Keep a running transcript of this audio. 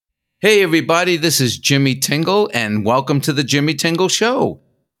Hey everybody, this is Jimmy Tingle and welcome to the Jimmy Tingle Show.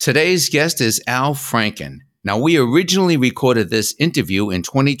 Today's guest is Al Franken. Now we originally recorded this interview in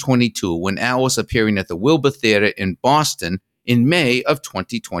 2022 when Al was appearing at the Wilbur Theater in Boston in May of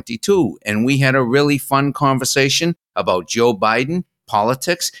 2022. And we had a really fun conversation about Joe Biden,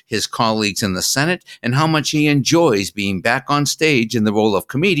 politics, his colleagues in the Senate, and how much he enjoys being back on stage in the role of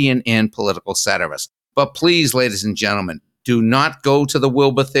comedian and political satirist. But please, ladies and gentlemen, do not go to the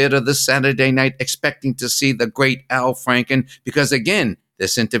Wilbur Theater this Saturday night expecting to see the great Al Franken, because again,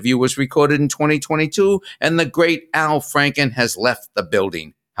 this interview was recorded in 2022 and the great Al Franken has left the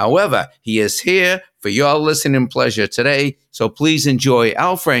building. However, he is here for your listening pleasure today, so please enjoy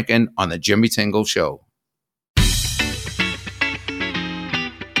Al Franken on the Jimmy Tingle Show.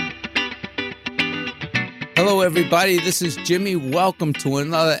 Hello, everybody. This is Jimmy. Welcome to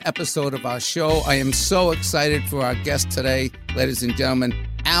another episode of our show. I am so excited for our guest today, ladies and gentlemen.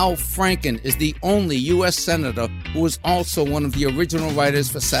 Al Franken is the only U.S. Senator who was also one of the original writers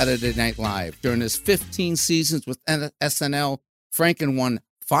for Saturday Night Live. During his 15 seasons with SNL, Franken won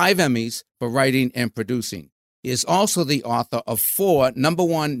 5 Emmys for writing and producing. He is also the author of 4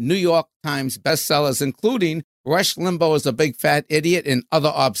 #1 New York Times bestsellers, including Rush Limbaugh is a Big Fat Idiot and Other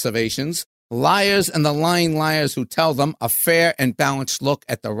Observations, Liars and the Lying Liars Who Tell Them, A Fair and Balanced Look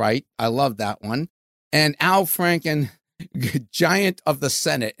at the Right. I love that one. And Al Franken, Giant of the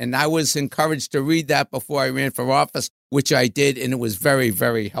Senate. And I was encouraged to read that before I ran for office, which I did, and it was very,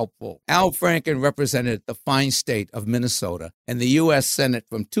 very helpful. Al Franken represented the fine state of Minnesota and the U.S. Senate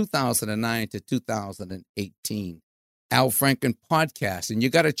from 2009 to 2018. Al Franken podcast, and you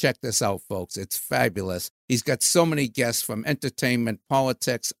got to check this out, folks. It's fabulous. He's got so many guests from entertainment,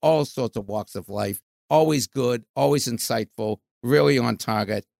 politics, all sorts of walks of life. Always good, always insightful, really on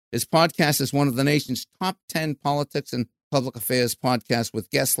target. His podcast is one of the nation's top 10 politics and public affairs podcasts with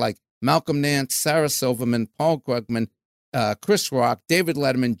guests like Malcolm Nance, Sarah Silverman, Paul Krugman, Chris Rock, David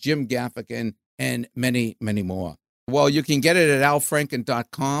Letterman, Jim Gaffigan, and many, many more. Well, you can get it at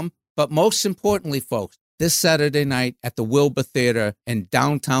alfranken.com. But most importantly, folks, this Saturday night at the Wilbur Theater in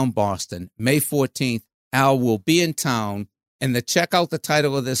downtown Boston, May 14th, Al will be in town. And to check out the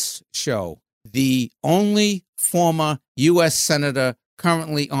title of this show, The Only Former U.S. Senator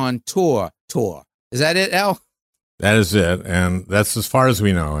Currently on Tour. Is that it, Al? That is it. And that's as far as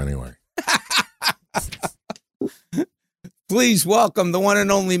we know, anyway. Please welcome the one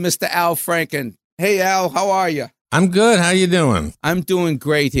and only Mr. Al Franken. Hey, Al, how are you? I'm good. How you doing? I'm doing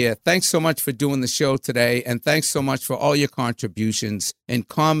great here. Thanks so much for doing the show today, and thanks so much for all your contributions in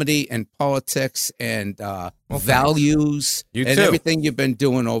comedy and politics and values and everything you've been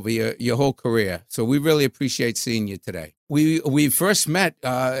doing over your whole career. So we really appreciate seeing you today. We first met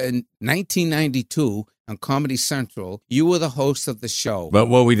in 1992 on Comedy Central. You were the host of the show. But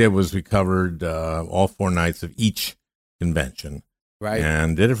what we did was we covered all 4 nights of each convention. Right.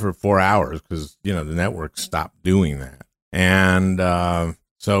 And did it for 4 hours because, the network stopped doing that. And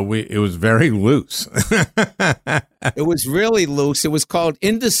so it was very loose. It was really loose. It was called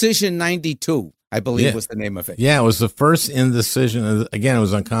Indecision 92, I believe was the name of it. Yeah, it was the first Indecision. Again, it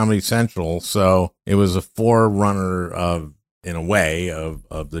was on Comedy Central. So it was a forerunner in a way,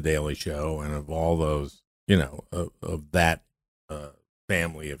 of The Daily Show and of all those, of that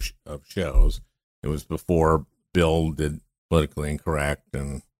family of shows. It was before Bill did Politically Incorrect,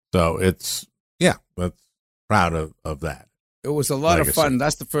 and so that's proud of that. It was a lot of fun.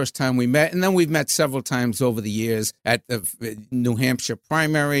 That's the first time we met, and then we've met several times over the years at the New Hampshire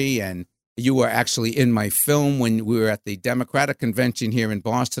primary, and you were actually in my film when we were at the Democratic Convention here in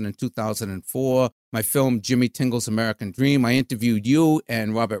Boston in 2004. My film, Jimmy Tingle's American Dream. I interviewed you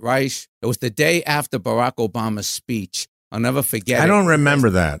and Robert Reich. It was the day after Barack Obama's speech. I'll never forget it. I don't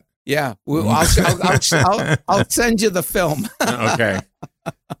remember that. Yeah, I'll send you the film. Okay.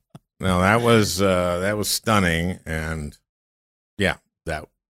 No, that was stunning, and that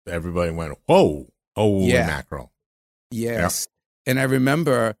everybody went, whoa, holy mackerel. Yes, and I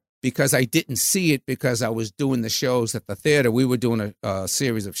remember because I didn't see it because I was doing the shows at the theater. We were doing a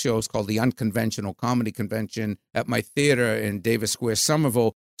series of shows called the Unconventional Comedy Convention at my theater in Davis Square,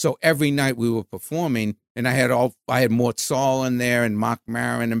 Somerville. So every night we were performing, and I had Mort Saul in there, and Mark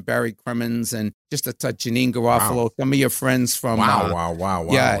Maron, and Barry Crimmins, and just a touch Janine Garofalo. Wow. Some of your friends from wow.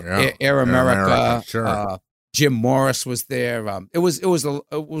 Air America. Sure. Jim Morris was there. It was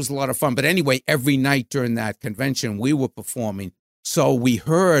a lot of fun. But anyway, every night during that convention, we were performing. So we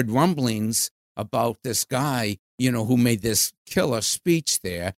heard rumblings about this guy, who made this killer speech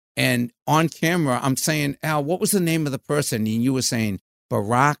there. And on camera, I'm saying, Al, what was the name of the person? And you were saying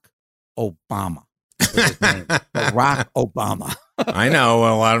Barack Obama. with his name, Barack Obama. I know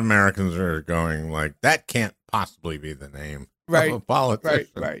a lot of Americans are going like, that can't possibly be the name of a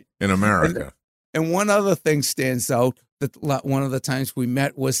politician in America. And one other thing stands out, that one of the times we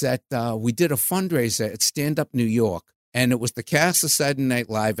met was that we did a fundraiser at Stand Up New York, and it was the cast of Saturday Night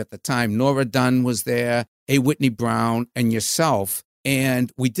Live at the time. Nora Dunn was there, A. Whitney Brown, and yourself.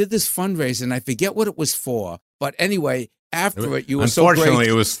 And we did this fundraiser, and I forget what it was for. But anyway, after it, you were so great. Unfortunately,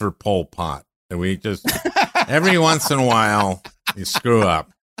 it was for Pol Pot. And we just, every once in a while, you screw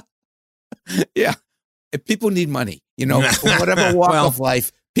up. Yeah. If people need money, whatever walk of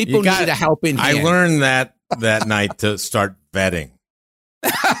life, people need a helping hand. I learned that night to start vetting.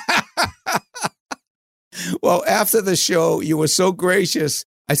 Well, after the show, you were so gracious.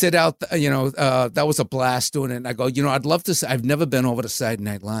 I said, that was a blast doing it. And I go, I'd love to. I've never been over to Saturday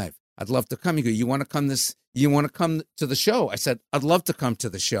Night Live. I'd love to come. You go, you want to come to the show? I said, I'd love to come to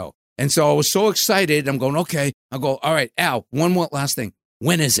the show. And so I was so excited. I'm going, okay. I'll go, all right, Al, one more last thing.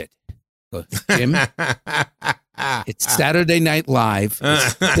 When is it? I go, Jim, it's Saturday Night Live.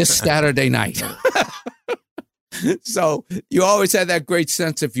 It's this Saturday night. So you always had that great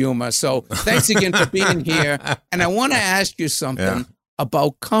sense of humor. So thanks again for being here. And I want to ask you something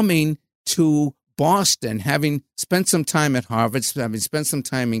about coming to Boston, having spent some time at Harvard, having spent some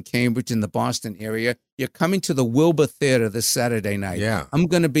time in Cambridge in the Boston area. You're coming to the WOMR Theater this Saturday night. Yeah. I'm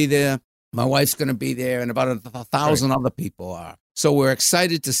going to be there. My wife's going to be there, and about 1,000 other people are. So we're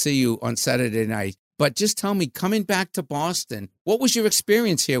excited to see you on Saturday night. But just tell me, coming back to Boston, what was your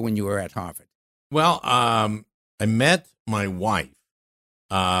experience here when you were at Harvard? Well, I met my wife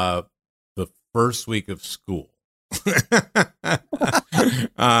the first week of school.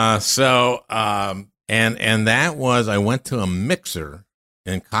 And that was, I went to a mixer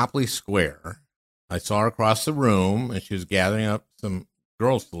in Copley Square. I saw her across the room, and she was gathering up some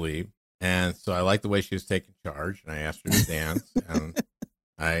girls to leave. And so I liked the way she was taking charge, and I asked her to dance. And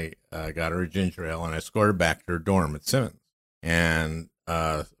I got her a ginger ale, and I escorted her back to her dorm at Simmons. And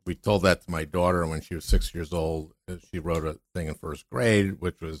we told that to my daughter when she was 6 years old. She wrote a thing in first grade,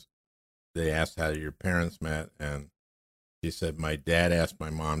 which was, they asked how your parents met, and she said, my dad asked my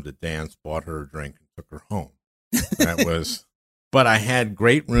mom to dance, bought her a drink, and took her home. That was, but I had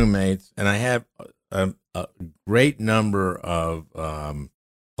great roommates, and I had a great number of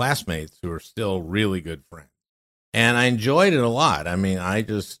classmates who are still really good friends. And I enjoyed it a lot. I mean, I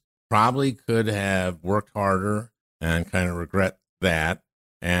just probably could have worked harder and kind of regret that.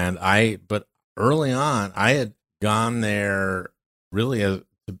 But early on, I had gone there really to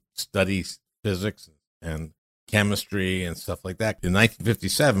study physics and chemistry and stuff like that. In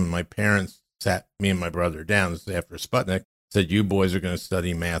 1957, my parents sat me and my brother down. This is after Sputnik. Said, you boys are going to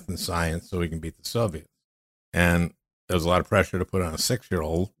study math and science so we can beat the Soviets. And there was a lot of pressure to put on a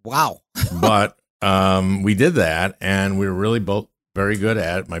 6-year-old. Wow. But we did that, and we were really both very good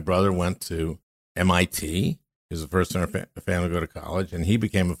at it. My brother went to MIT. He was the first in our family to go to college, and he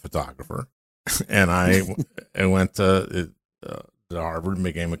became a photographer. And I went to Harvard and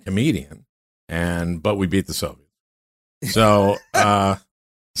became a comedian. But we beat the Soviets. So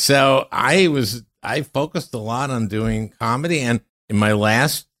I focused a lot on doing comedy. And in my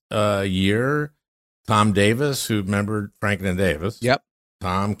last year, Tom Davis, who remembered Franken and Davis. Yep.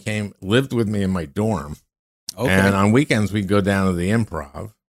 Tom lived with me in my dorm. Okay. And on weekends, we'd go down to the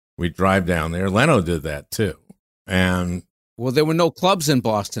Improv. We'd drive down there. Leno did that too. And well, there were no clubs in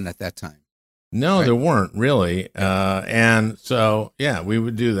Boston at that time. No, right? There weren't really. And so, yeah, we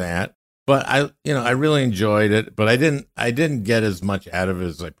would do that. But I really enjoyed it, but I didn't get as much out of it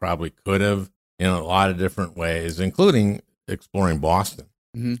as I probably could have in a lot of different ways, including exploring Boston,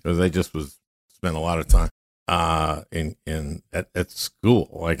 because I just spent a lot of time at school.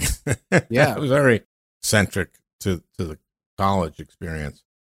 Like, yeah, it was very centric to the college experience.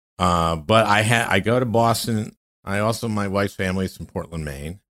 But I go to Boston. My wife's family is from Portland,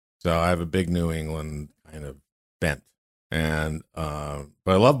 Maine, so I have a big New England kind of bent. And but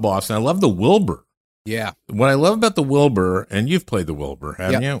I love Boston. I love the Wilbur. Yeah. What I love about the Wilbur, and you've played the Wilbur,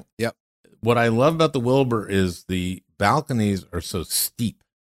 haven't you? Yep. What I love about the Wilbur is the balconies are so steep.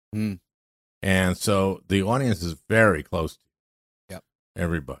 And so the audience is very close to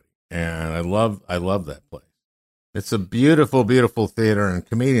everybody. And I love that place. It's a beautiful, beautiful theater, and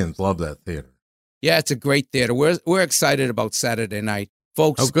comedians love that theater. Yeah, it's a great theater. We're excited about Saturday night.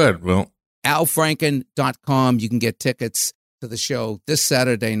 Folks. Oh, good. Well, alfranken.com. You can get tickets to the show this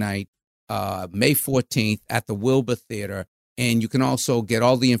Saturday night, May 14th at the Wilbur Theater. And you can also get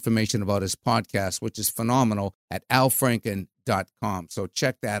all the information about his podcast, which is phenomenal, at alfranken.com. So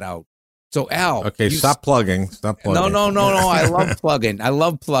check that out. So Al, okay, stop plugging. Stop plugging. No. I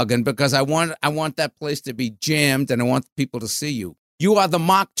love plugging because I want that place to be jammed, and I want people to see you. You are the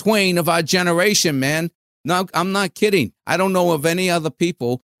Mark Twain of our generation, man. No, I'm not kidding. I don't know of any other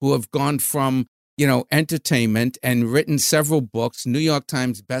people who have gone from, entertainment and written several books, New York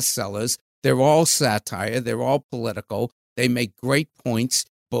Times bestsellers. They're all satire. They're all political. They make great points,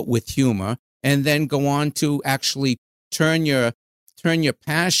 but with humor, and then go on to actually turn your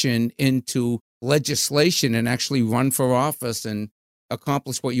passion into legislation and actually run for office and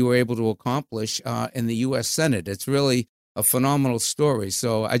accomplish what you were able to accomplish in the U.S. Senate. It's really a phenomenal story.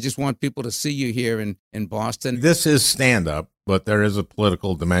 So I just want people to see you here in Boston. This is stand-up, but there is a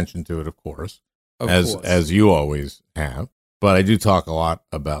political dimension to it, of course, as you always have. But I do talk a lot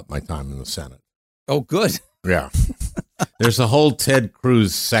about my time in the Senate. Oh, good. Yeah. There's a whole Ted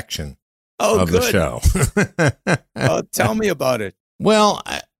Cruz section of the show. Oh, tell me about it. Well,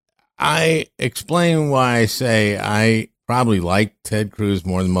 I explain why I say I probably like Ted Cruz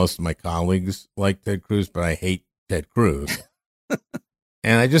more than most of my colleagues like Ted Cruz, but I hate Ted Cruz.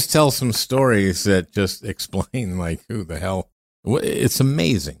 And I just tell some stories that just explain like who the hell. It's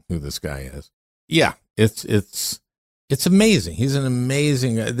amazing who this guy is. Yeah, it's amazing. He's an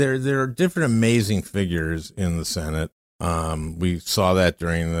amazing. There are different amazing figures in the Senate. We saw that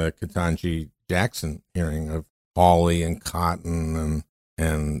during the Ketanji Jackson hearing of Hawley and Cotton,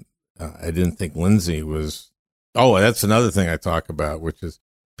 and I didn't think Lindsey was. Oh, that's another thing I talk about, which is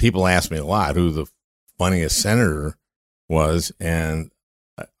people ask me a lot who the funniest senator was, and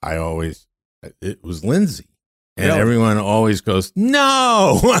it was Lindsey, and everyone always goes,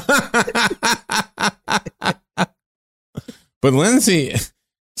 no. But Lindsey,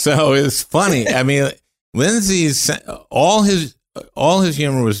 so it's funny. I mean, Lindsey's all his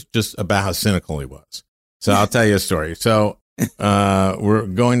humor was just about how cynical he was. So I'll tell you a story. So we're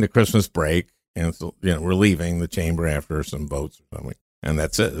going to Christmas break, and so, we're leaving the chamber after some votes or something, and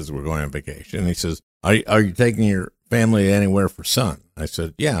that's it. As we're going on vacation, and he says, "Are you taking your family anywhere for sun?" I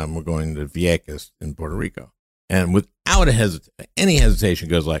said, "Yeah, and we're going to Vieques in Puerto Rico." And without any hesitation,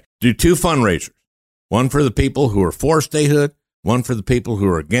 goes like, "Do 2 fundraisers. One for the people who are for statehood, one for the people who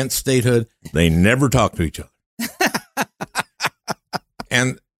are against statehood. They never talk to each other."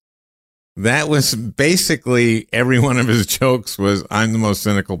 And that was basically every one of his jokes was, "I'm the most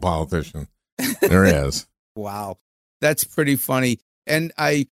cynical politician there is." Wow. That's pretty funny. And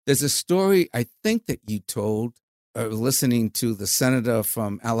there's a story I think that you told listening to the senator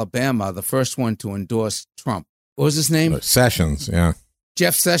from Alabama, the first one to endorse Trump. What was his name? Sessions, yeah.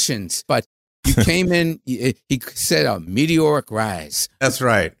 Jeff Sessions. But you came in, he said a meteoric rise. That's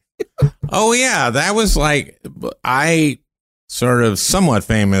right. Oh, yeah. That was like, I sort of somewhat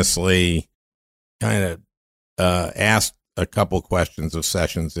famously kind of asked a couple questions of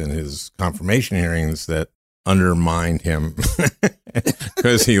Sessions in his confirmation hearings that undermined him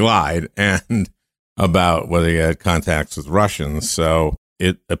because he lied and about whether he had contacts with Russians. So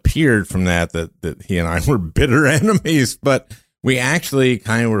it appeared from that he and I were bitter enemies, but we actually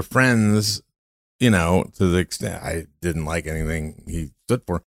kind of were friends, to the extent I didn't like anything he stood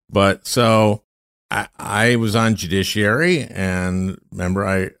for. But so I was on Judiciary, and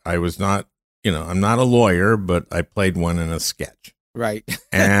remember, I was not, I'm not a lawyer, but I played one in a sketch. Right.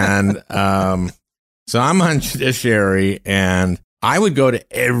 And so I'm on Judiciary, and I would go to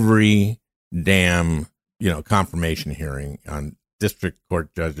every damn, confirmation hearing on district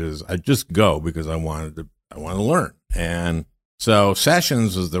court judges. I'd just go because I wanted to learn. And so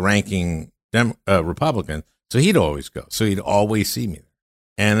Sessions was the ranking Republican, so he'd always go. So he'd always see me there.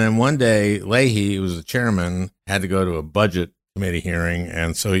 And then one day, Leahy, who was the chairman, had to go to a budget committee hearing,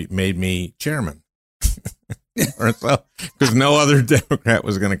 and so he made me chairman. Because no other Democrat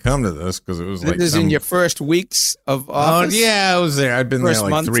was going to come to this, because it was like in your first weeks of office. Oh yeah, I was there. I'd been there like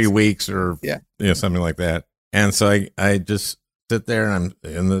month. 3 weeks or something like that. And so I just sit there, and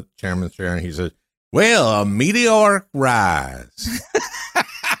I'm in the chairman's chair, and he said, "Well, a meteoric rise."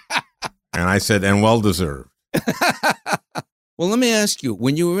 And I said, "And well deserved." Well, let me ask you: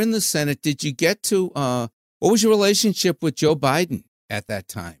 when you were in the Senate, did you get to what was your relationship with Joe Biden at that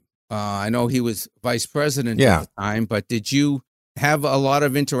time? I know he was vice president at the time, but did you have a lot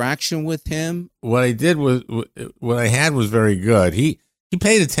of interaction with him? What I had was very good. He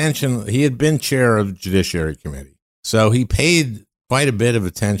paid attention. He had been chair of the Judiciary Committee, so he paid quite a bit of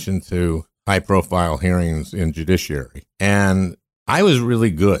attention to high-profile hearings in Judiciary. And I was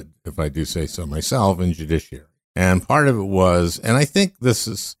really good, if I do say so myself, in Judiciary. And part of it was, and I think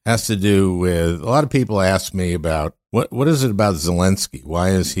this has to do with, a lot of people ask me about, what is it about Zelensky?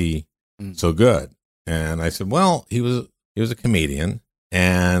 Why is he so good? And I said, well, he was a comedian,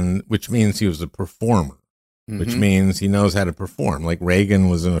 and which means he was a performer, which means he knows how to perform. Like Reagan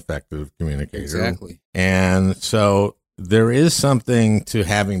was an effective communicator. Exactly. And so there is something to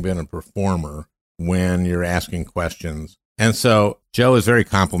having been a performer when you're asking questions. And so Joe is very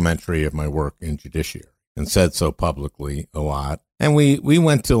complimentary of my work in judiciary and said so publicly a lot. And we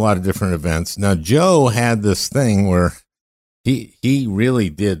went to a lot of different events. Now, Joe had this thing where he really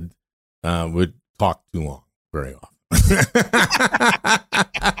did would talk too long very often.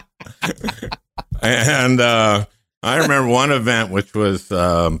 And I remember one event which was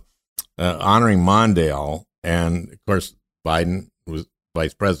honoring Mondale, and of course Biden was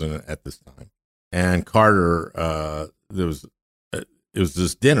vice president at this time, and Carter. It was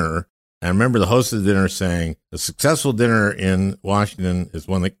this dinner. I remember the host of the dinner saying, "A successful dinner in Washington is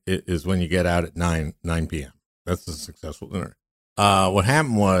when you get out at 9 p.m. That's a successful dinner." What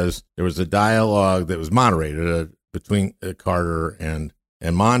happened was there was a dialogue that was moderated between Carter and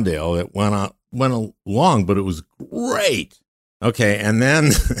Mondale that went along, but it was great. Okay, and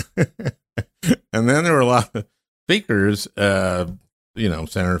then and then there were a lot of speakers.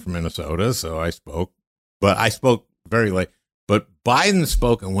 Senator from Minnesota, so I spoke, but I spoke very late. But Biden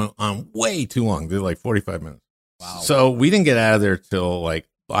spoke and went on way too long. Did like 45 minutes. Wow. So we didn't get out of there till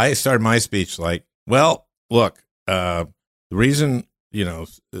I started my speech well, look, the reason,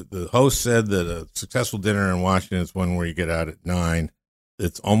 the host said that a successful dinner in Washington is one where you get out at 9.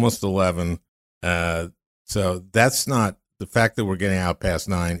 It's almost 11. So that's not, the fact that we're getting out past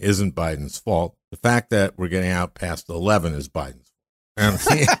 9 isn't Biden's fault. The fact that we're getting out past 11 is Biden's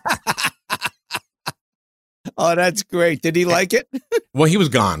fault. Oh, that's great. Did he like it? Well, he was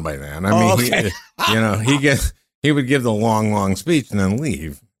gone by then. I mean, okay. he would give the long speech and then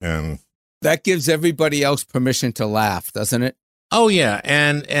leave. And that gives everybody else permission to laugh, doesn't it? Oh yeah,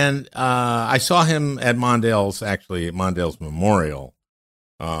 and I saw him at Mondale's memorial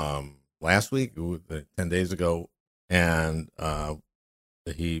last week, 10 days ago, and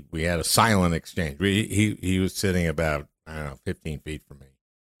we had a silent exchange. He was sitting about 15 feet from me,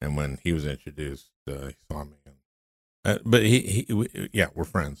 and when he was introduced, he saw me. But we're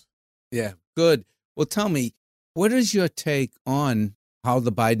friends. Yeah, good. Well, tell me, what is your take on how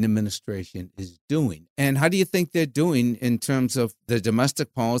the Biden administration is doing, and how do you think they're doing in terms of the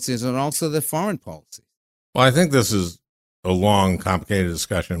domestic policies and also the foreign policies? Well, I think this is a long, complicated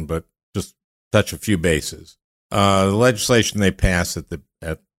discussion, but just touch a few bases. The legislation they passed at the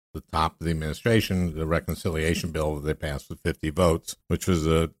top of the administration, the reconciliation bill that they passed with 50 votes, which was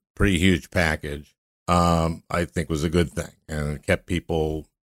a pretty huge package, I think was a good thing, and it kept people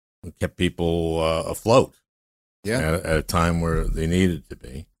afloat. Yeah, at a time where they needed to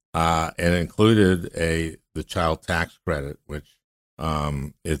be. It included the child tax credit, which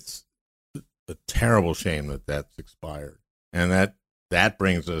it's a terrible shame that that's expired. And that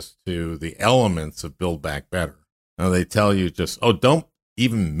brings us to the elements of Build Back Better. Now they tell you don't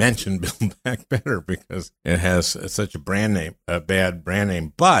even mention Build Back Better because it has such a bad brand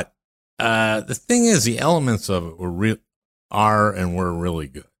name. But the thing is, the elements of it were really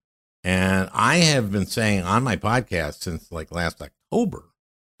good. And I have been saying on my podcast since last October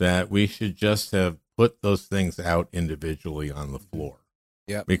that we should just have put those things out individually on the floor.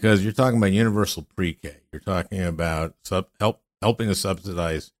 Yeah. Because you're talking about universal pre-K. You're talking about helping to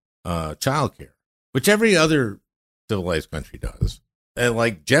subsidize childcare, which every other civilized country does,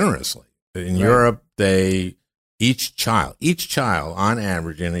 and generously. In Europe, each child on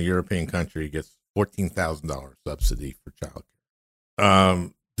average in a European country gets $14,000 subsidy for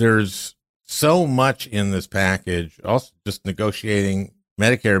childcare. There's so much in this package. Also, just negotiating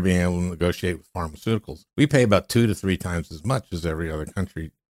Medicare, being able to negotiate with pharmaceuticals. We pay about 2 to 3 times as much as every other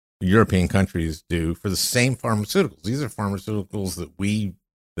country, European countries do for the same pharmaceuticals. These are pharmaceuticals that we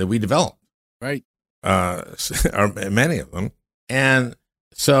develop, right? Many of them, and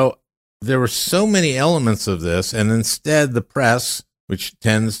so there were so many elements of this, and instead the press, which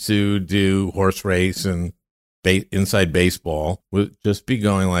tends to do horse race and inside baseball, would just be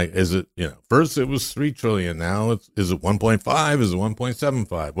going is it, first it was $3 trillion, now is it 1.5, is it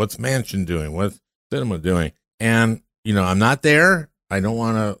 1.75, what's Manchin doing, what's Sinema doing? And I'm not there. I don't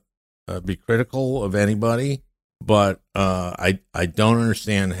want to be critical of anybody, but I don't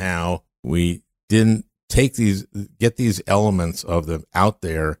understand how we didn't get these elements of them out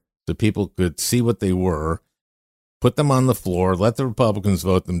there so people could see what they were, put them on the floor, let the Republicans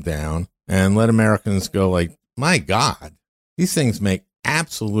vote them down, and let Americans go my God, these things make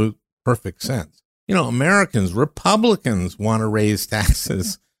absolute perfect sense. Republicans want to raise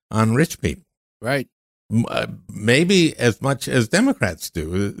taxes on rich people. Right. Maybe as much as Democrats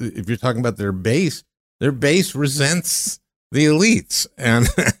do. If you're talking about their base resents the elites, and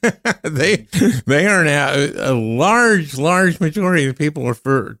they are now a large majority of people are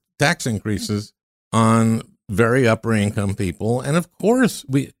for tax increases on very upper income people, and of course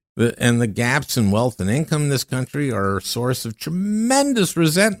the gaps in wealth and income in this country are a source of tremendous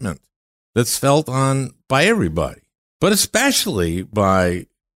resentment that's felt by everybody, but especially by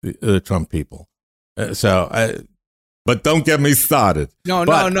the Trump people. But don't get me started. No.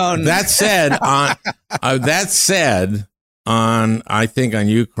 That said, I think on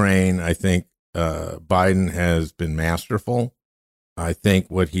Ukraine, I think Biden has been masterful. I think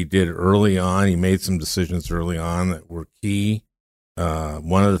what he did early on, he made some decisions early on that were key.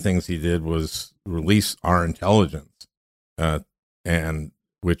 One of the things he did was release our intelligence, and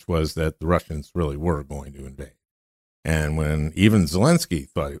which was that the Russians really were going to invade. And when even Zelensky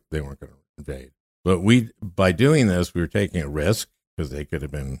thought they weren't going to invade. But by doing this, we were taking a risk because they could have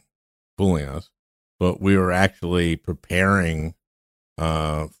been fooling us. But we were actually preparing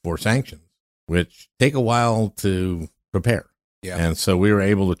for sanctions, which take a while to prepare. Yeah. And so we were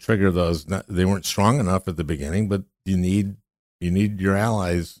able to trigger those. They weren't strong enough at the beginning, but you need your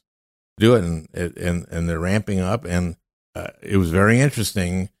allies to do it, and they're ramping up. And it was very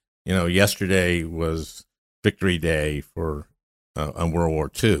interesting. Yesterday was Victory Day on World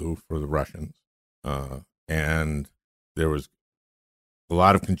War II for the Russians. And there was a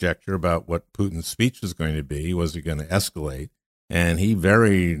lot of conjecture about what Putin's speech was going to be. Was he going to escalate? And he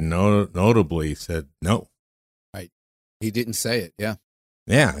very notably said no. Right. He didn't say it. Yeah.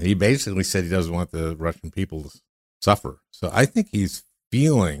 Yeah. He basically said he doesn't want the Russian people to suffer. So I think he's,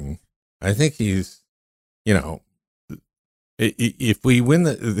 if we win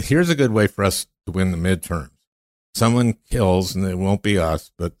here's a good way for us to win the midterms. Someone kills, and it won't be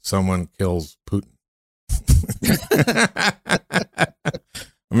us, but someone kills Putin.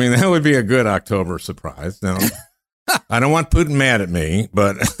 I mean, that would be a good October surprise. Now, I don't want Putin mad at me,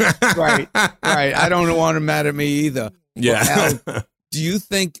 but right. I don't want him mad at me either. Yeah. Al, do you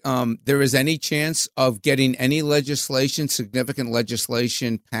think there is any chance of getting any significant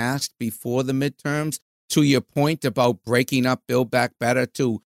legislation passed before the midterms? To your point about breaking up Build Back Better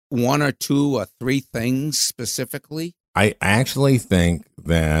to one or two or three things specifically? I actually think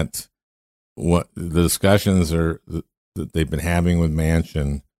that what the discussions are that they've been having with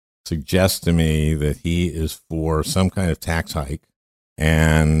Manchin suggest to me that he is for some kind of tax hike,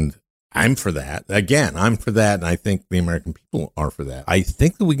 and I'm for that. Again, I'm for that, and I think the American people are for that. I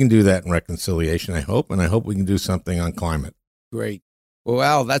think that we can do that in reconciliation, I hope we can do something on climate. Great. Well,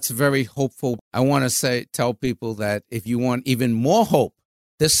 Al, that's very hopeful. I want to tell people that if you want even more hope,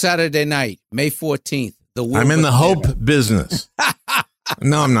 this Saturday night, May 14th, I'm in the hope business.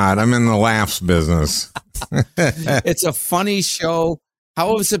 No, I'm not. I'm in the laughs business. It's a funny show.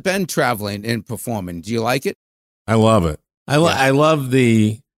 How has it been traveling and performing? Do you like it? I love it. I love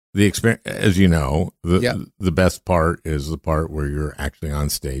the experience. As you know, the best part is the part where you're actually on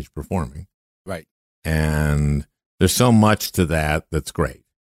stage performing. Right. And there's so much to that that's great.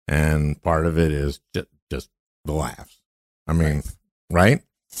 And part of it is just the laughs. I mean, right?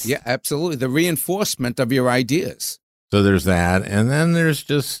 Yeah, absolutely. The reinforcement of your ideas. So there's that, and then there's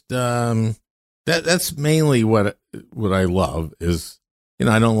just that's mainly what I love is,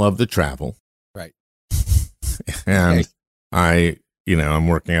 I don't love the travel, right? And okay. I'm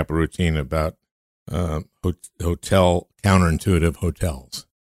working up a routine about hotel counterintuitive hotels,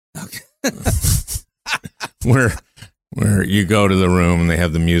 okay. where you go to the room and they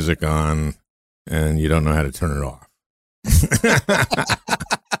have the music on and you don't know how to turn it off.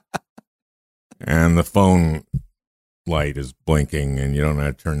 And the phone light is blinking and you don't know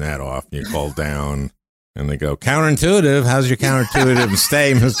how to turn that off. And you call down and they go, counterintuitive. How's your counterintuitive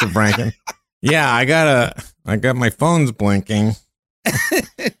stay, Mr. Franken? Yeah, I got my phone's blinking.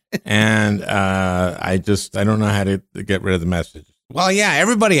 And I don't know how to get rid of the message. Well, yeah,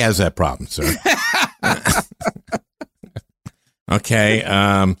 everybody has that problem, sir. Okay.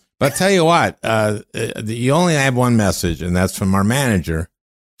 But tell you what, you only have one message, and that's from our manager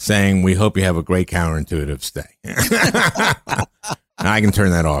saying, we hope you have a great counterintuitive stay. I can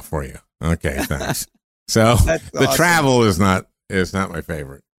turn that off for you. Okay, thanks. So the awesome. Travel is not my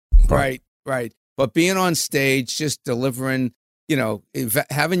favorite part. Right. But being on stage, just delivering,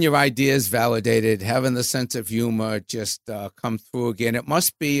 having your ideas validated, having the sense of humor just come through again. It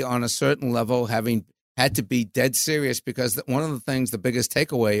must be on a certain level having had to be dead serious, because one of the things, the biggest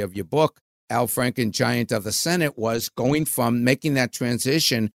takeaway of your book, Al Franken, Giant of the Senate, was going from making that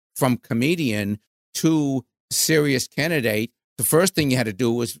transition from comedian to serious candidate. The first thing you had to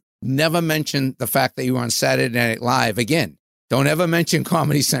do was never mention the fact that you were on Saturday Night Live again. Don't ever mention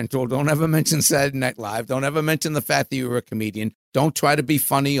Comedy Central. Don't ever mention Saturday Night Live. Don't ever mention the fact that you were a comedian. Don't try to be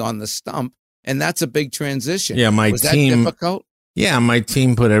funny on the stump. And that's a big transition. Yeah, Was that difficult? Yeah, my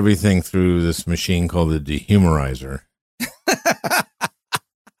team put everything through this machine called the dehumorizer.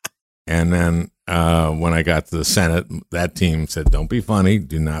 And then when I got to the Senate, that team said, don't be funny.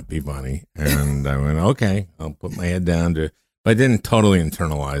 Do not be funny. And I went, okay, I'll put my head down to, but I didn't totally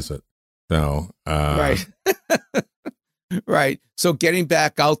internalize it. So, right. Right. So getting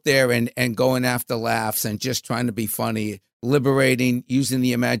back out there and going after laughs and just trying to be funny, liberating, using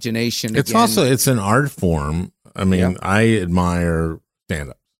the imagination. It's again. also, it's an art form. I mean, I admire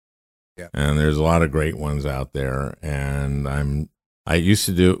stand-ups. Yeah. And there's a lot of great ones out there. And I used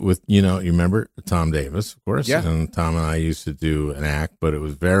to do it with, you remember Tom Davis, of course. Yeah. And Tom and I used to do an act, but it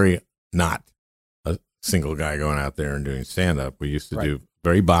was very not a single guy going out there and doing stand-up. We used to do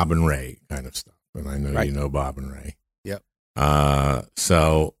very Bob and Ray kind of stuff. And I know you know Bob and Ray. Yep.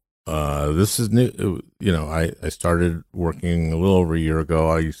 So this is new. I started working a little over a year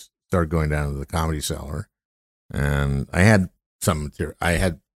ago. I started going down to the Comedy Cellar, and I had some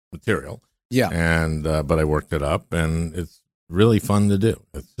material. Yeah. And but I worked it up, and it's really fun to do.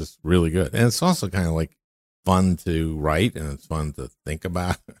 It's just really good, and it's also kind of like fun to write, and it's fun to think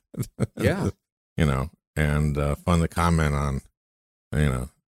about. Yeah. And fun to comment on.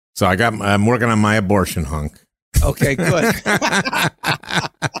 So I'm working on my abortion hunk. Okay, good.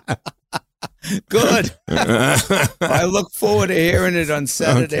 Good. I look forward to hearing it on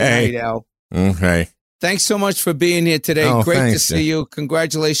Saturday night, Al. Okay. Thanks so much for being here today. Oh, Great thanks, to see you.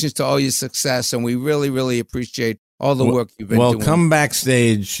 Congratulations to all your success, and we really, really appreciate all the work you've been doing. Well, come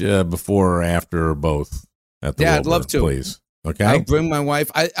backstage before or after or both at the WOMR, I'd love to. Please. Okay. I'll bring my wife.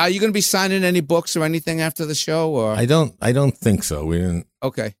 Are you going to be signing any books or anything after the show? Or I don't think so. We didn't.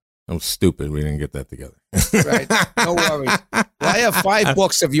 Okay. I'm stupid. We didn't get that together. Right. No worries. Well, I have 5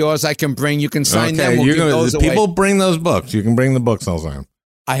 books of yours I can bring. You can sign them. We'll give those away. People bring those books. You can bring the books. I'll sign them.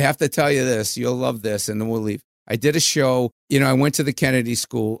 I have to tell you this. You'll love this, and then we'll leave. I did a show. I went to the Kennedy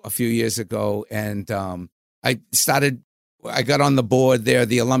School a few years ago, and I got on the board there,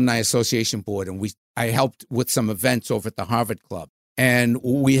 the Alumni Association board, and I helped with some events over at the Harvard Club. And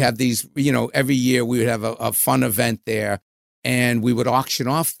we have these, every year we would have a fun event there, and we would auction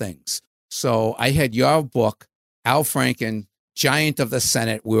off things. So I had your book, Al Franken, Giant of the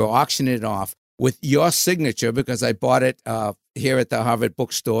Senate. We were auctioning it off with your signature because I bought it here at the Harvard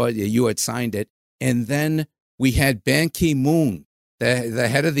bookstore. You had signed it. And then we had Ban Ki-moon, the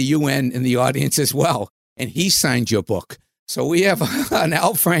head of the UN, in the audience as well. And he signed your book. So we have an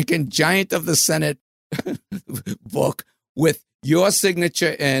Al Franken, Giant of the Senate book with your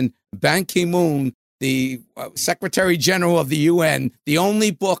signature and Ban Ki-moon, the Secretary General of the UN, the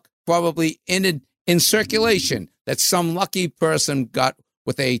only book probably in circulation that some lucky person got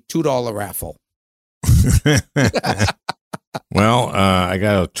with a $2 raffle. Well, I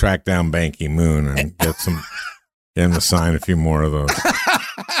got to track down Ban Ki-moon and get him to sign a few more of those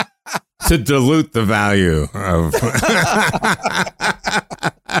to dilute the value of.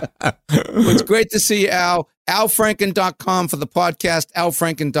 It's great to see you, Al. AlFranken.com for the podcast,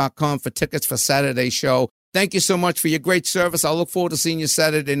 AlFranken.com for tickets for Saturday's show. Thank you so much for your great service. I'll look forward to seeing you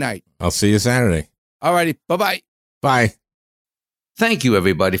Saturday night. I'll see you Saturday. All righty. Bye-bye. Bye. Thank you,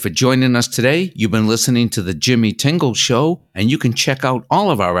 everybody, for joining us today. You've been listening to the Jimmy Tingle Show, and you can check out all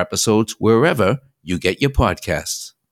of our episodes wherever you get your podcasts.